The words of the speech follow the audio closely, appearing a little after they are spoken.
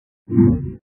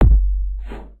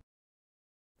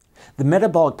The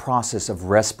metabolic process of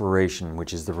respiration,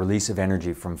 which is the release of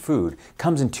energy from food,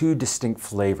 comes in two distinct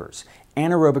flavors: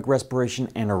 anaerobic respiration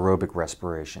and aerobic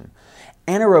respiration.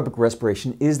 Anaerobic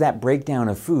respiration is that breakdown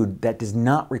of food that does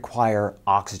not require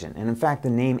oxygen. And in fact, the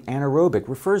name anaerobic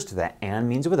refers to that. An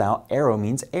means without, aero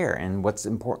means air. And what's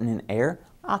important in air?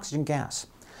 Oxygen gas.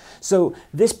 So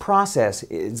this process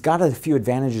has got a few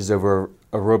advantages over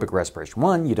aerobic respiration.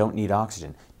 One, you don't need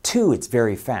oxygen. Two, it's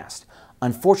very fast.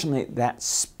 Unfortunately, that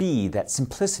speed, that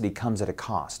simplicity comes at a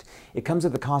cost. It comes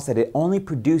at the cost that it only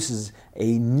produces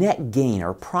a net gain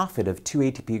or profit of 2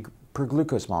 ATP per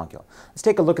glucose molecule. Let's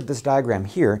take a look at this diagram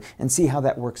here and see how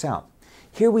that works out.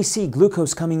 Here we see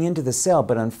glucose coming into the cell,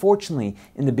 but unfortunately,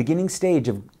 in the beginning stage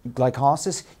of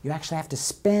glycolysis, you actually have to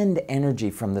spend energy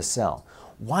from the cell.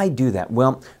 Why do that?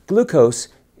 Well, glucose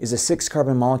is a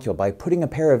 6-carbon molecule. By putting a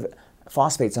pair of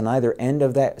phosphates on either end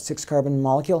of that 6-carbon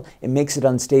molecule, it makes it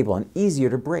unstable and easier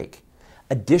to break.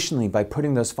 Additionally, by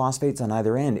putting those phosphates on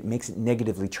either end, it makes it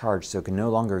negatively charged, so it can no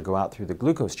longer go out through the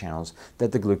glucose channels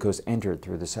that the glucose entered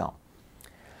through the cell.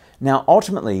 Now,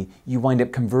 ultimately, you wind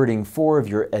up converting 4 of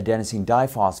your adenosine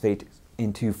diphosphate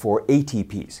into 4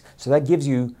 ATPs. So that gives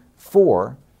you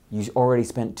 4. You already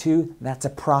spent 2. That's a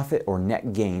profit or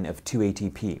net gain of 2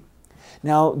 ATP.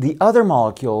 Now, the other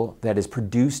molecule that is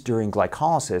produced during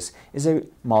glycolysis is a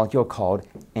molecule called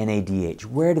NADH.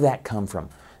 Where did that come from?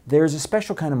 There's a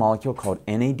special kind of molecule called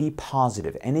NAD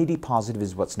positive. NAD positive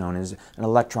is what's known as an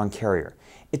electron carrier.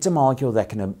 It's a molecule that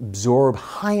can absorb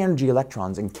high energy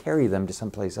electrons and carry them to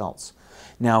someplace else.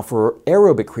 Now, for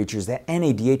aerobic creatures, that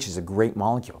NADH is a great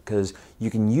molecule because you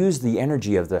can use the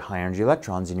energy of the high energy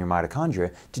electrons in your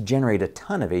mitochondria to generate a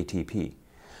ton of ATP.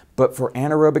 But for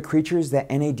anaerobic creatures, that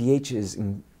NADH is,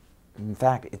 in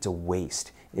fact, it's a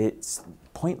waste. It's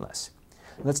pointless.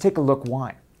 Let's take a look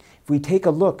why. If we take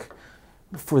a look,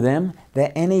 for them,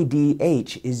 that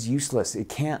NADH is useless. It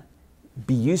can't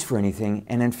be used for anything,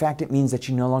 and in fact, it means that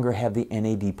you no longer have the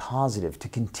NAD positive to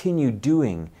continue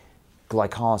doing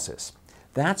glycolysis.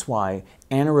 That's why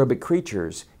anaerobic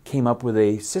creatures came up with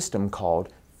a system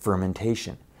called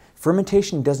fermentation.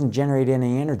 Fermentation doesn't generate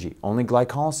any energy, only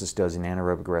glycolysis does in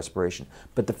anaerobic respiration,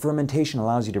 but the fermentation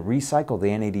allows you to recycle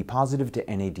the NAD positive to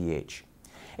NADH.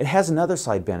 It has another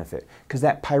side benefit, because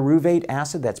that pyruvate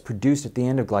acid that's produced at the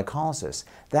end of glycolysis,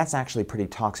 that's actually pretty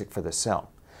toxic for the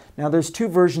cell. Now, there's 2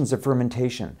 versions of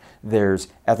fermentation. There's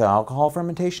ethyl alcohol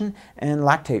fermentation and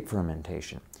lactate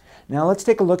fermentation. Now, let's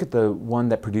take a look at the one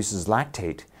that produces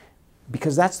lactate,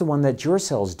 because that's the one that your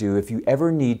cells do if you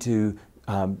ever need to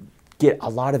get a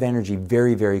lot of energy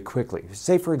very, very quickly.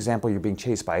 Say, for example, you're being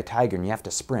chased by a tiger and you have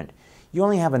to sprint. You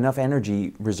only have enough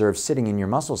energy reserve sitting in your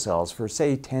muscle cells for,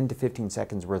 say, 10 to 15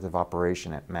 seconds worth of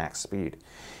operation at max speed.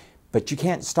 But you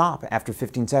can't stop after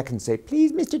 15 seconds and say,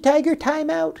 "Please, Mr. Tiger, time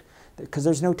out," because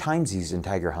there's no timesies in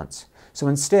tiger hunts. So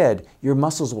instead, your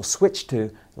muscles will switch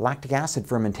to lactic acid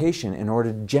fermentation in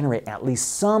order to generate at least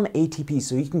some ATP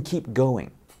so you can keep going.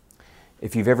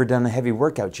 If you've ever done a heavy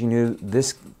workout, you know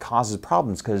this causes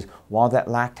problems because while that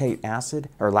lactate acid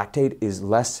or lactate is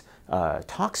less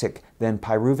toxic than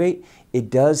pyruvate,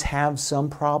 it does have some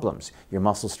problems. Your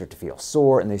muscles start to feel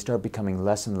sore and they start becoming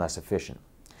less and less efficient.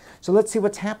 So let's see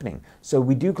what's happening. So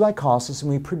we do glycolysis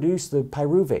and we produce the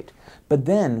pyruvate. But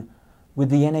then with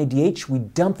the NADH, we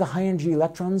dump the high energy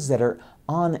electrons that are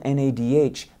on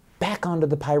NADH back onto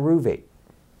the pyruvate.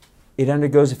 It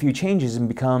undergoes a few changes and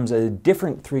becomes a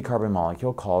different 3-carbon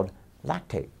molecule called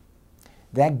lactate.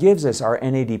 That gives us our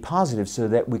NAD positive so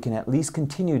that we can at least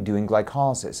continue doing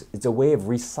glycolysis. It's a way of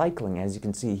recycling, as you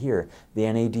can see here, the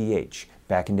NADH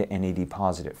back into NAD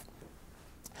positive.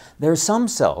 There are some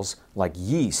cells, like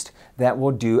yeast, that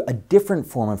will do a different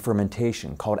form of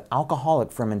fermentation called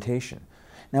alcoholic fermentation.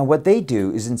 Now, what they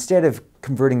do is instead of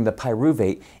converting the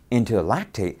pyruvate into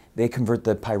lactate, they convert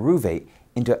the pyruvate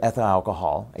into ethyl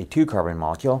alcohol, a 2-carbon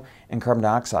molecule, and carbon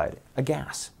dioxide, a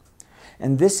gas.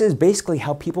 And this is basically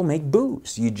how people make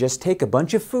booze. You just take a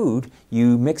bunch of food,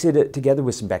 you mix it together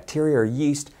with some bacteria or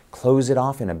yeast, close it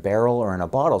off in a barrel or in a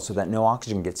bottle so that no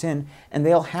oxygen gets in, and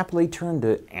they'll happily turn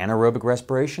to anaerobic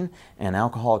respiration and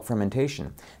alcoholic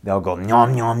fermentation. They'll go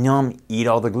nom nom nom, eat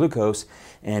all the glucose,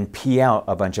 and pee out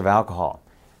a bunch of alcohol.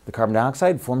 The carbon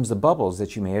dioxide forms the bubbles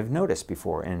that you may have noticed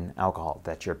before in alcohol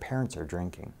that your parents are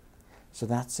drinking. So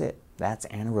that's it. That's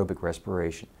anaerobic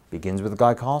respiration. Begins with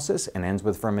glycolysis and ends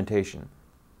with fermentation.